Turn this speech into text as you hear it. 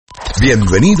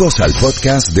Bienvenidos al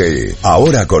podcast de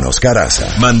Ahora con Oscar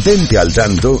Haza. Mantente al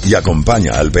tanto y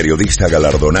acompaña al periodista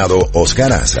galardonado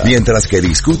Oscar Haza mientras que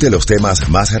discute los temas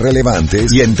más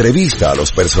relevantes y entrevista a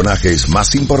los personajes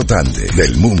más importantes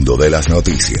del mundo de las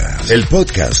noticias. El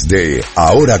podcast de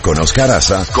Ahora con Oscar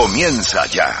Haza comienza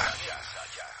ya.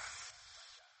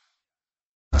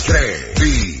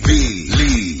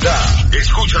 Credibilidad.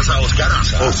 Escuchas a Oscar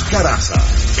Haza. Oscar Haza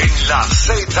en la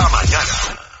Z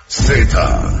Mañana.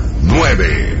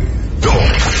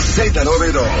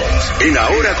 Z92. En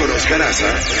Ahora con Oscar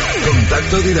Haza,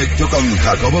 contacto directo con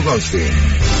Jacobo Goldstein.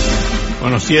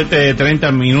 Bueno,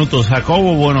 7:30 minutos.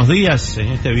 Jacobo, buenos días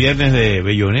en este viernes de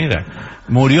Bellonera.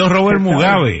 Murió Robert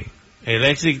Mugabe, el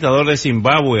ex dictador de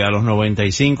Zimbabue, a los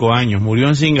 95 años. Murió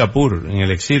en Singapur, en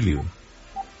el exilio.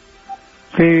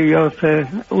 Sí, yo sé,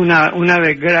 una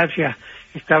desgracia.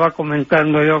 Estaba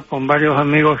comentando yo con varios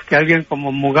amigos que alguien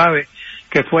como Mugabe,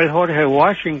 que fue el George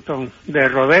Washington de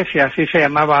Rhodesia, así se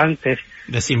llamaba antes.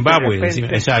 De Zimbabue,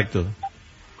 exacto.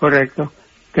 Correcto.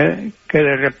 Que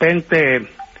de repente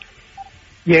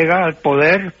llega al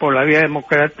poder por la vía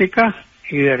democrática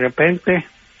y de repente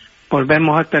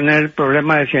volvemos a tener el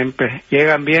problema de siempre.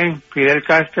 Llegan bien, Fidel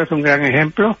Castro es un gran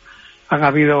ejemplo, han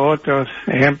habido otros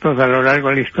ejemplos a lo largo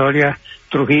de la historia,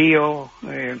 Trujillo,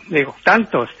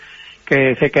 tantos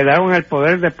que se quedaron en el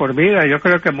poder de por vida. Yo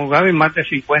creo que Mugabe más de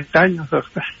 50 años,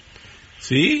 Oscar.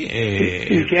 Sí.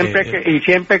 Y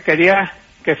siempre quería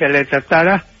que se le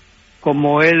tratara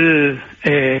como él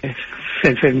se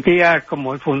sentía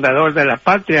como el fundador de la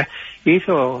patria.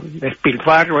 Hizo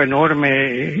despilfarro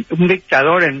enorme, un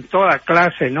dictador en toda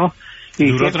clase, ¿no?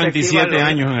 Y duró 37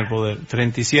 años en el poder,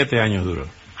 37 años duró.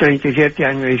 37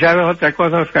 años. Y sabes otra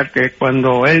cosa, Oscar, que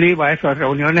cuando él iba a esas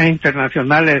reuniones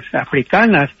internacionales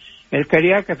africanas, él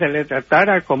quería que se le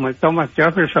tratara como el Thomas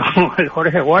Jefferson o el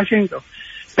George Washington,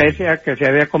 pese a que se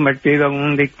había convertido en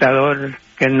un dictador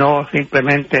que no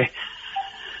simplemente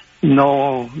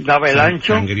no daba el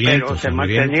ancho, pero se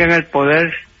mantenía en el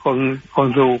poder con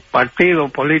su partido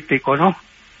político, ¿no?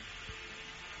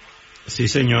 Sí,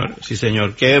 señor, sí,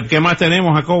 señor. ¿Qué más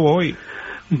tenemos, Jacobo, hoy?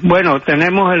 Bueno,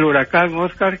 tenemos el huracán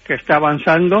Oscar que está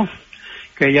avanzando,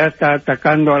 que ya está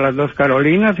atacando a las dos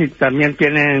Carolinas y también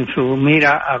tiene en su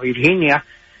mira a Virginia.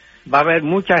 Va a haber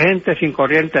mucha gente sin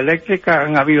corriente eléctrica,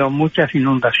 han habido muchas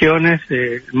inundaciones,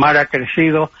 el mar ha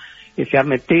crecido y se ha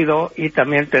metido, y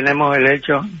también tenemos el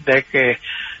hecho de que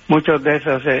muchos de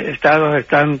esos estados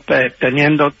están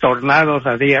teniendo tornados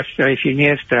a diestra y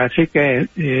siniestra, así que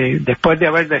después de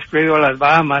haber destruido las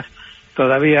Bahamas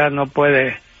todavía no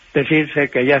puede decirse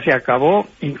que ya se acabó,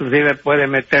 inclusive puede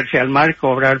meterse al mar,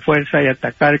 cobrar fuerza y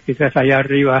atacar quizás allá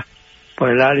arriba por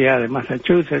el área de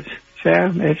Massachusetts. O sea,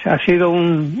 ha sido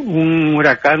un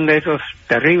huracán de esos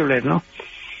terribles, ¿no?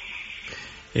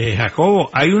 Jacobo,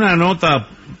 hay una nota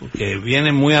que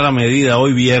viene muy a la medida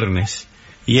hoy viernes,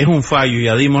 y es un fallo,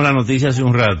 ya dimos la noticia hace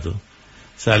un rato,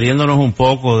 saliéndonos un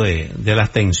poco de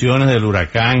las tensiones del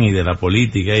huracán y de la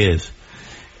política y eso.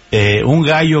 Un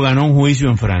gallo ganó un juicio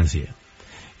en Francia.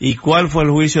 ¿Y cuál fue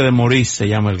el juicio de Maurice? Se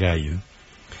llama el gallo.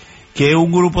 Que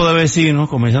un grupo de vecinos,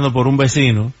 comenzando por un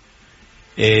vecino,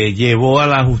 llevó a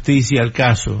la justicia el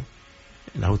caso,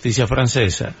 la justicia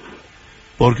francesa,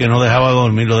 porque no dejaba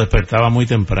dormir, lo despertaba muy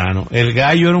temprano. El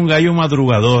gallo era un gallo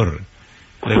madrugador.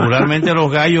 Regularmente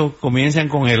los gallos comienzan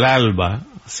con el alba,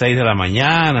 6 de la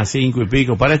mañana, 5 y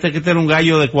pico. Parece que este era un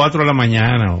gallo de 4 de la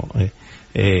mañana,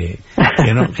 que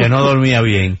no dormía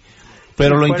bien.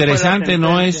 Pero lo interesante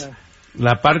no es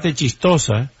la parte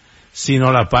chistosa,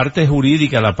 sino la parte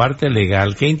jurídica, la parte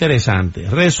legal. Qué interesante.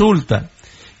 Resulta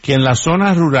que en las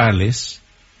zonas rurales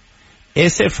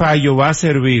ese fallo va a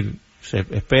servir, se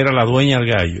espera la dueña del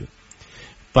gallo,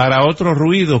 para otros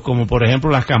ruidos, como por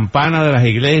ejemplo las campanas de las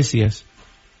iglesias,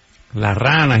 las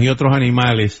ranas y otros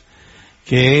animales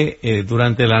que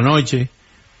durante la noche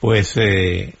pues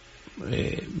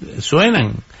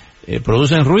suenan,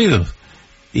 producen ruidos.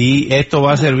 Y esto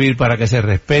va a servir para que se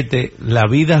respete la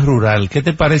vida rural. ¿Qué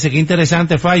te parece? Qué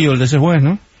interesante fallo el de ese juez,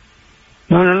 ¿no?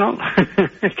 No.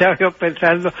 Estaba yo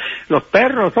pensando, los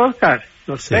perros, Oscar,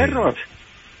 perros.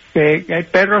 Que hay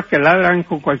perros que ladran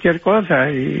con cualquier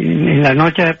cosa y en la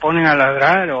noche se ponen a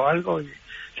ladrar o algo.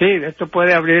 Sí, esto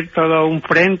puede abrir todo un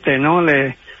frente, ¿no?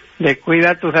 Le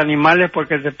cuida a tus animales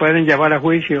porque te pueden llevar a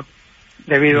juicio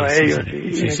debido a ellos,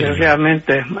 y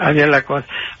desgraciadamente así es la cosa.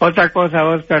 Otra cosa,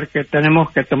 Oscar, que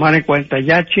tenemos que tomar en cuenta,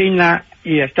 ya China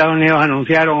y Estados Unidos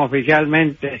anunciaron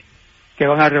oficialmente que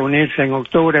van a reunirse en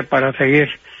octubre para seguir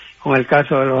con el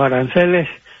caso de los aranceles.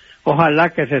 Ojalá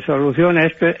que se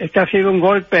solucione. Este ha sido un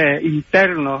golpe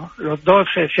interno, los dos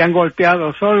se han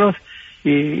golpeado solos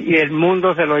y el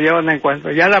mundo se lo llevan en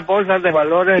cuenta. Ya las bolsas de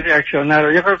valores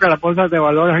reaccionaron. Yo creo que las bolsas de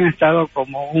valores han estado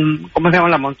como ¿cómo se llama?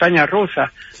 La montaña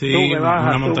rusa. Sí, sube,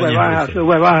 baja, sube, baja, rusa.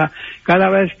 sube, baja. Cada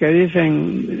vez que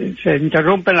dicen, se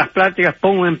interrumpen las pláticas,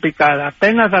 pum, en picada.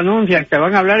 Apenas anuncian que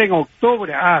van a hablar en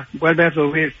octubre, vuelve a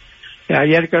subir.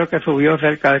 Ayer creo que subió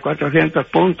cerca de 400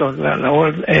 puntos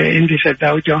el índice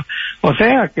Dow Jones. O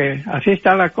sea que así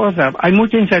está la cosa. Hay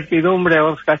mucha incertidumbre,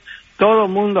 Oscar. Todo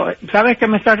el mundo... ¿Sabes qué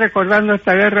me está recordando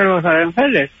esta guerra de los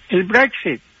aranceles? El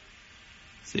Brexit.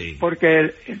 Sí.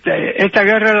 Porque esta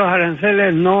guerra de los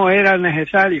aranceles no era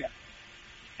necesaria.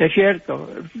 Es cierto,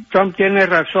 Trump tiene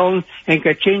razón en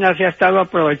que China se ha estado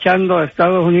aprovechando a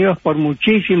Estados Unidos por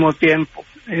muchísimo tiempo.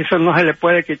 Eso no se le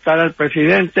puede quitar al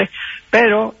presidente,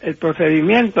 pero el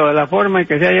procedimiento, de la forma en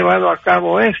que se ha llevado a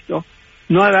cabo esto,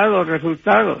 no ha dado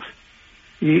resultados.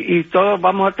 Y todos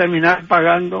vamos a terminar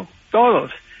pagando,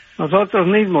 todos, nosotros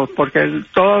mismos, porque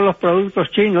todos los productos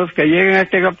chinos que lleguen a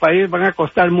este país van a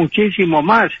costar muchísimo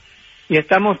más. Y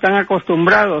estamos tan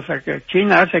acostumbrados a que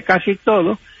China hace casi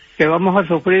todo, que vamos a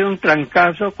sufrir un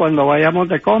trancazo cuando vayamos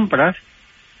de compras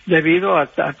debido a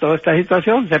toda esta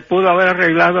situación. Se pudo haber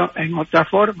arreglado en otra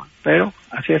forma, pero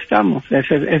así estamos.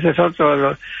 Ese es otro de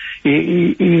los...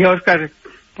 Y Oscar,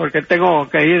 porque tengo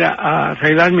que ir a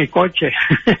arreglar mi coche.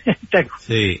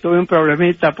 Tuve un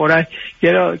problemita por ahí.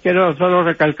 Quiero solo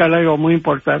recalcar algo muy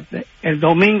importante. El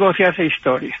domingo se hace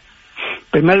historia.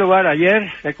 En primer lugar,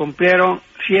 ayer se cumplieron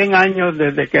 100 años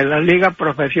desde que la Liga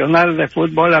Profesional de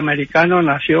Fútbol Americano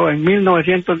nació en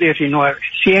 1919.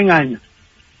 100 años.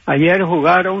 Ayer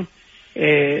jugaron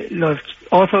los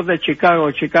Osos de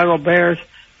Chicago Bears,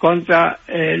 contra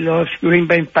los Green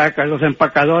Bay Packers, los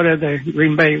empacadores de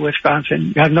Green Bay,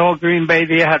 Wisconsin. Ganó Green Bay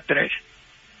 10-3.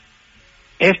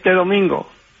 Este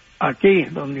domingo, aquí,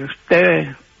 donde usted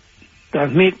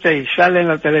transmite y sale en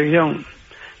la televisión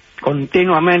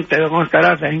continuamente, don Oscar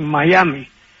Haza, en Miami,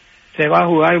 se va a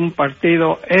jugar un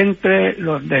partido entre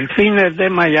los Delfines de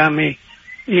Miami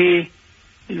y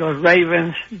los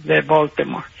Ravens de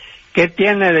Baltimore. ¿Qué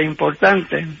tiene de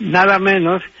importante? Nada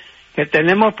menos que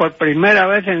tenemos por primera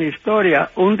vez en la historia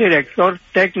un director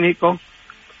técnico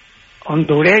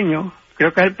hondureño,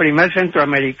 creo que es el primer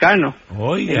centroamericano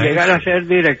en llegar a ser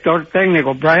director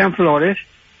técnico. Brian Flores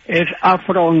es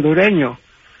afro-hondureño,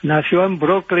 nació en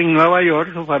Brooklyn, Nueva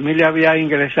York, su familia había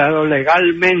ingresado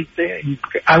legalmente,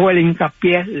 hago el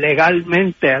hincapié,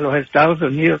 legalmente a los Estados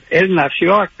Unidos. Él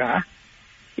nació acá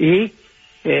y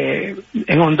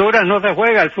en Honduras no se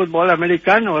juega el fútbol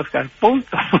americano, Oscar,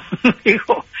 punto.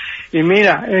 Dijo, y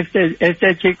mira,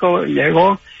 este chico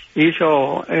llegó,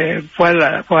 fue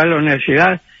a la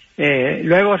universidad,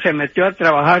 luego se metió a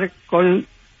trabajar con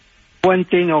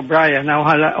Quentin O'Brien,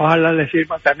 ojalá le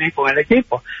sirva también con el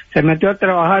equipo. Se metió a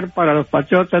trabajar para los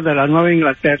Patriotas de la Nueva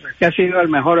Inglaterra, que ha sido el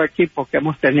mejor equipo que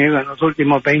hemos tenido en los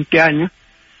últimos 20 años,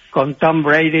 con Tom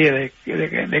Brady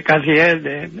de casi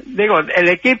el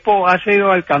equipo ha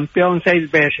sido el campeón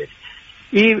 6 veces.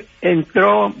 Y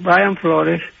entró Brian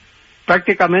Flores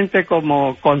prácticamente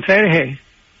como conserje,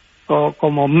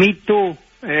 como Me Too,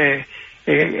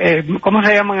 ¿cómo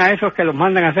se llaman a esos que los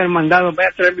mandan a hacer mandados? Ve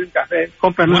a traerme un café,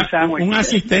 cómprame un sándwich. Un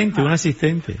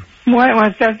asistente. Bueno,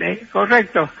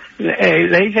 correcto.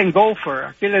 Le dicen gopher,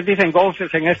 aquí les dicen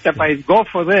gophers en este país. Go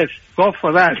for this, go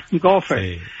for that, gopher.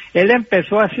 Sí. Él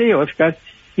empezó así, Oscar,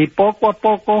 y poco a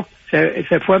poco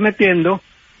se fue metiendo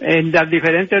en las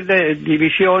diferentes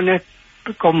divisiones,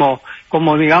 como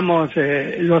digamos,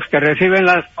 los que reciben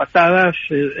las patadas,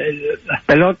 las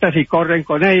pelotas y corren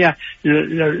con ellas,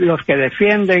 los que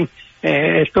defienden.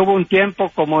 Estuvo un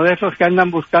tiempo como de esos que andan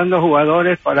buscando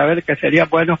jugadores para ver que sería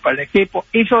buenos para el equipo.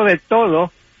 Hizo de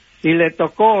todo y le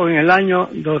tocó en el año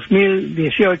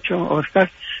 2018, Oscar,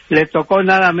 le tocó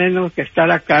nada menos que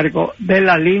estar a cargo de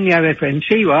la línea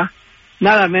defensiva,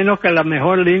 nada menos que la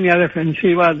mejor línea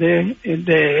defensiva de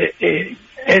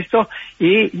esto,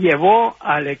 y llevó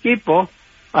al equipo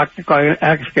a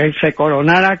que se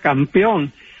coronara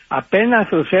campeón. Apenas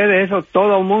sucede eso,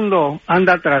 todo el mundo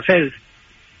anda tras él.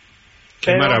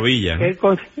 Qué maravilla,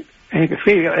 ¿no?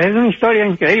 Sí, es una historia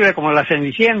increíble, como la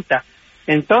Cenicienta.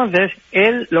 Entonces,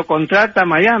 él lo contrata a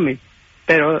Miami,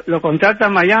 pero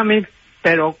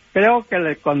creo que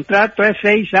el contrato es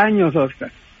 6 años,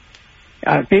 Oscar.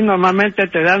 Aquí normalmente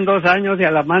te dan 2 años y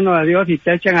a la mano de Dios y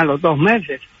te echan a los 2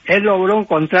 meses. Él logró un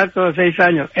contrato de 6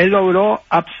 años. Él logró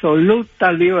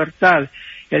absoluta libertad.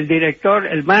 El director,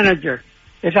 el manager,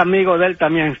 es amigo de él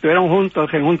también. Estuvieron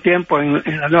juntos en un tiempo en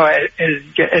la nueva.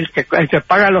 El que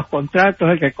paga los contratos,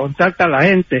 el que contrata a la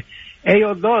gente.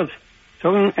 Ellos dos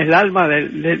son el alma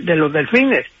de los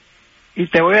Delfines. Y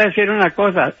te voy a decir una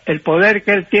cosa, el poder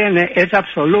que él tiene es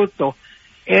absoluto.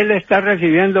 él está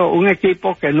recibiendo un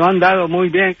equipo que no ha andado muy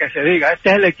bien, que se diga. Este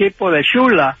es el equipo de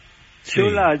Shula. Sí.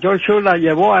 George Shula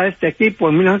llevó a este equipo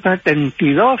en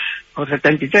 1972 o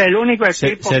 73, el único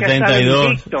equipo 72, que está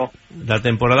invicto. La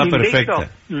temporada perfecta.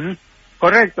 Uh-huh.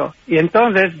 Correcto. Y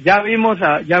entonces ya vimos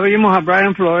a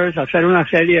Brian Flores hacer una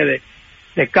serie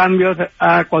de cambios,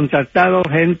 ha contratado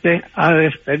gente, ha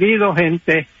despedido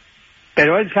gente,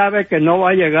 pero él sabe que no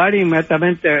va a llegar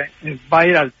inmediatamente, va a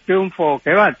ir al triunfo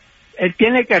que va. Él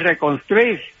tiene que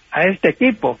reconstruir a este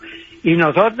equipo y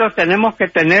nosotros tenemos que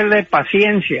tenerle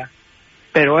paciencia,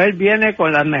 pero él viene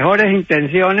con las mejores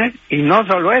intenciones y no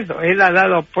solo eso, él ha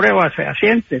dado pruebas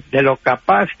fehacientes de lo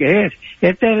capaz que es.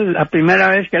 Esta es la primera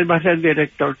vez que él va a ser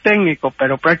director técnico,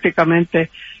 pero prácticamente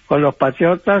con los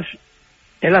Patriotas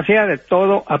él hacía de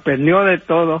todo, aprendió de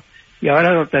todo y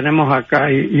ahora lo tenemos acá.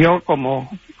 Y yo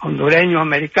como hondureño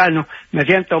americano me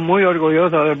siento muy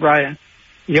orgulloso de Brian.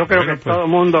 Yo creo que todo el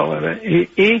mundo, y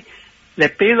le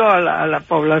pido a la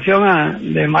población,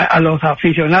 a los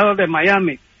aficionados de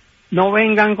Miami, no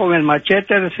vengan con el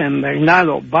machete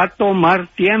desenvainado, va a tomar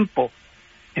tiempo.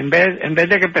 En vez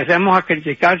de que empecemos a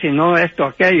criticar si no esto,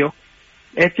 aquello,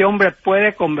 este hombre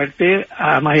puede convertir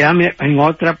a Miami en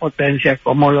otra potencia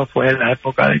como lo fue en la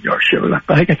época de George Shula.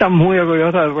 Así que estamos muy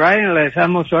orgullosos de Brian, le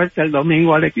deseamos suerte el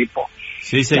domingo al equipo.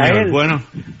 Sí, señor. Bueno,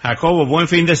 Jacobo, buen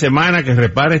fin de semana, que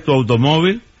repares tu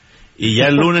automóvil y ya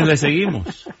el lunes le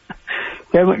seguimos.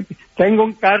 Tengo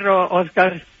un carro,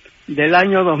 Oscar, del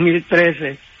año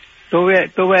 2013.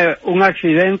 Tuve un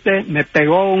accidente, me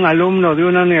pegó un alumno de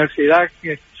una universidad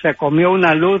que se comió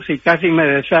una luz y casi me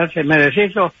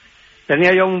deshizo.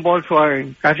 Tenía yo un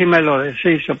Volkswagen, casi me lo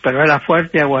deshizo, pero era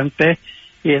fuerte y aguanté.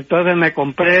 Y entonces me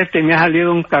compré y me ha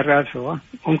salido un carrazo,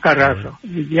 un carrazo.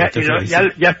 Ya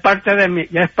es parte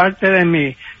de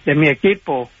mi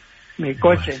equipo, mi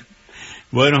coche.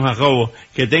 Bueno, Jacobo,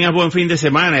 que tengas buen fin de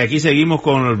semana y aquí seguimos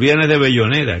con los Viernes de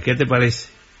Bellonera. ¿Qué te parece?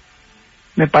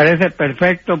 Me parece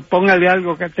perfecto. Póngale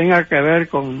algo que tenga que ver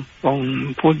con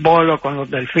fútbol o con los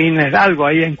delfines, algo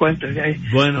ahí encuentres. Ahí.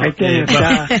 Bueno,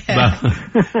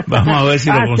 vamos a ver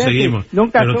si lo conseguimos. Pero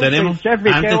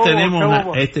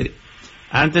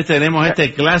antes tenemos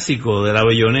este clásico de la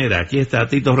Bellonera. Aquí está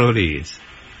Tito Rodríguez.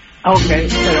 Ok,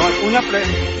 pero una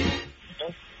pregunta.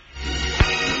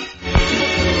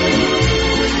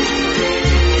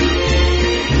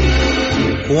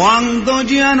 Cuando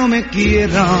ya no me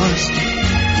quieras,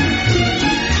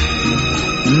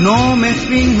 no me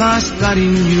finjas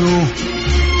cariño,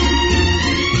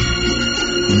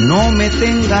 no me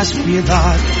tengas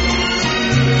piedad,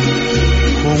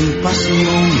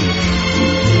 compasión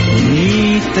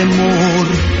ni temor.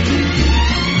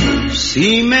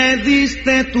 Si me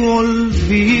diste tu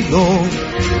olvido,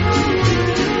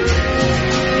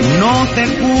 no te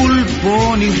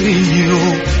culpo ni riño,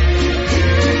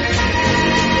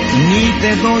 ni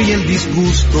te doy el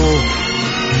disgusto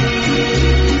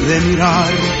de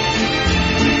mirar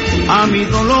a mi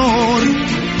dolor.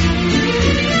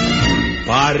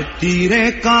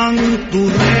 Partiré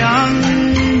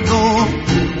canturreando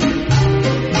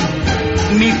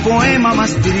mi poema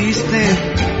más triste,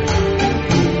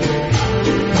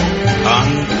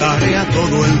 cantaré a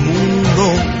todo el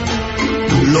mundo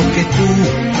lo que tú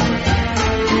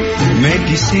me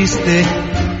quisiste.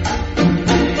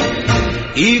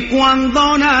 Y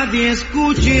cuando nadie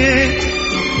escuche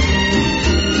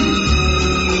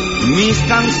mis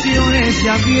canciones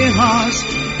ya viejas,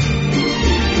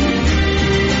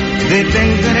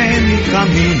 detendré mi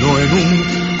camino en un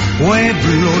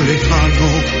pueblo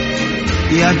lejano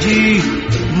y allí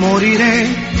moriré.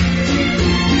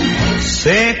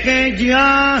 Sé que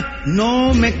ya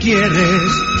no me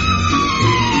quieres,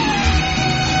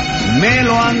 me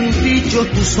lo han dicho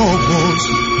tus ojos.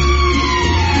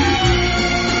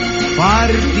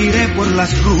 Partiré por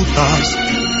las rutas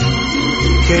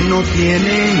que no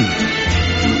tienen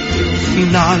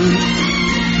final.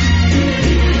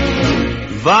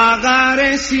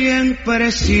 Vagaré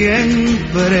siempre,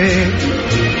 siempre.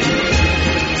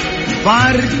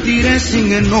 Partiré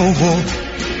sin enojo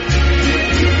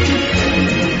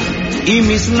y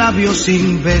mis labios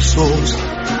sin besos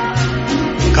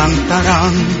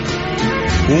cantarán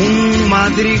un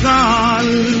madrigal.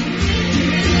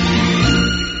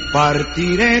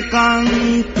 Partiré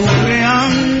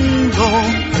canturreando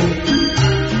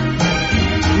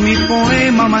mi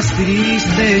poema más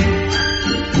triste,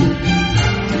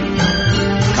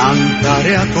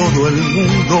 cantaré a todo el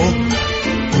mundo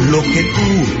lo que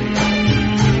tú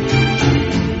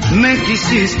me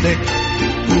quisiste.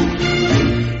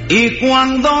 Y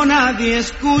cuando nadie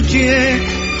escuche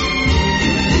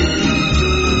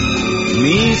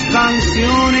mis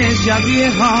canciones ya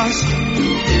viejas,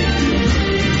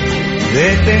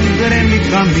 detendré mi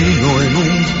camino en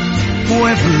un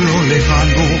pueblo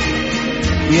lejano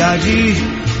y allí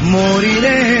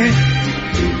moriré